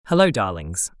Hello,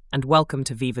 darlings, and welcome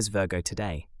to Viva's Virgo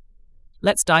today.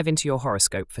 Let's dive into your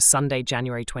horoscope for Sunday,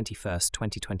 January 21st,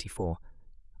 2024.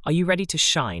 Are you ready to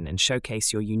shine and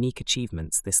showcase your unique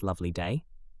achievements this lovely day?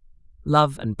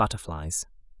 Love and butterflies.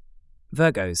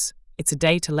 Virgos, it's a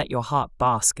day to let your heart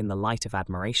bask in the light of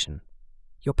admiration.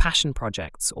 Your passion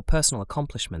projects or personal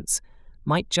accomplishments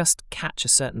might just catch a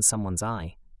certain someone's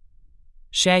eye.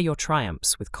 Share your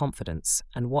triumphs with confidence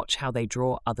and watch how they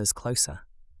draw others closer.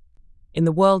 In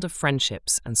the world of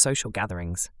friendships and social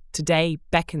gatherings, today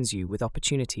beckons you with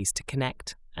opportunities to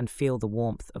connect and feel the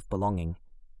warmth of belonging.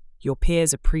 Your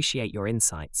peers appreciate your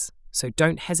insights, so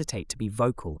don't hesitate to be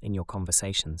vocal in your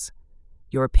conversations.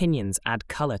 Your opinions add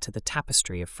color to the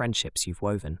tapestry of friendships you've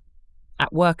woven.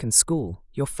 At work and school,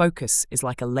 your focus is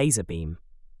like a laser beam.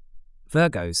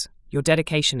 Virgos, your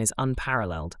dedication is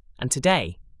unparalleled, and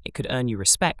today it could earn you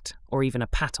respect or even a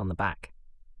pat on the back.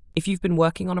 If you've been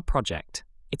working on a project,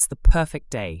 it's the perfect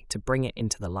day to bring it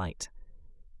into the light.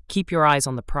 Keep your eyes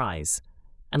on the prize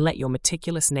and let your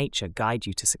meticulous nature guide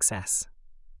you to success.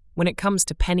 When it comes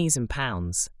to pennies and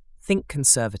pounds, think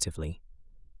conservatively.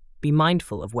 Be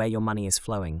mindful of where your money is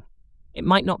flowing. It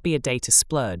might not be a day to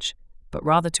splurge, but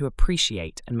rather to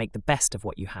appreciate and make the best of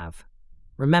what you have.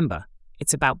 Remember,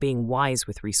 it's about being wise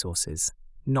with resources,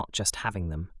 not just having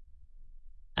them.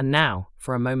 And now,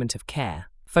 for a moment of care,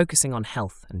 focusing on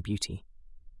health and beauty.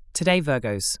 Today,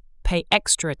 Virgos, pay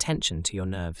extra attention to your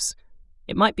nerves.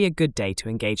 It might be a good day to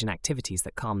engage in activities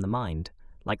that calm the mind,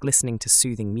 like listening to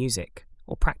soothing music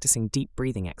or practicing deep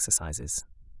breathing exercises.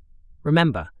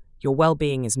 Remember, your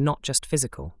well-being is not just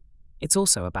physical, it's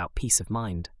also about peace of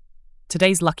mind.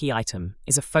 Today's lucky item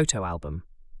is a photo album,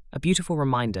 a beautiful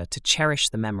reminder to cherish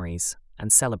the memories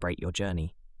and celebrate your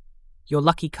journey. Your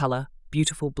lucky color,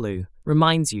 beautiful blue,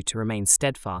 reminds you to remain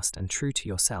steadfast and true to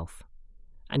yourself.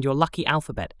 And your lucky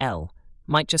alphabet L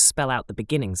might just spell out the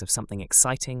beginnings of something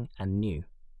exciting and new.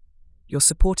 Your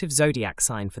supportive zodiac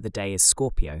sign for the day is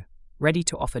Scorpio, ready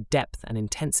to offer depth and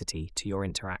intensity to your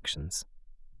interactions.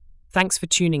 Thanks for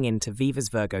tuning in to Viva's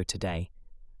Virgo today.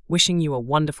 Wishing you a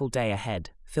wonderful day ahead,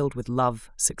 filled with love,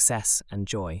 success, and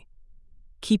joy.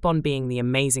 Keep on being the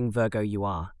amazing Virgo you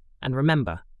are, and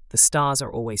remember, the stars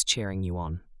are always cheering you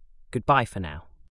on. Goodbye for now.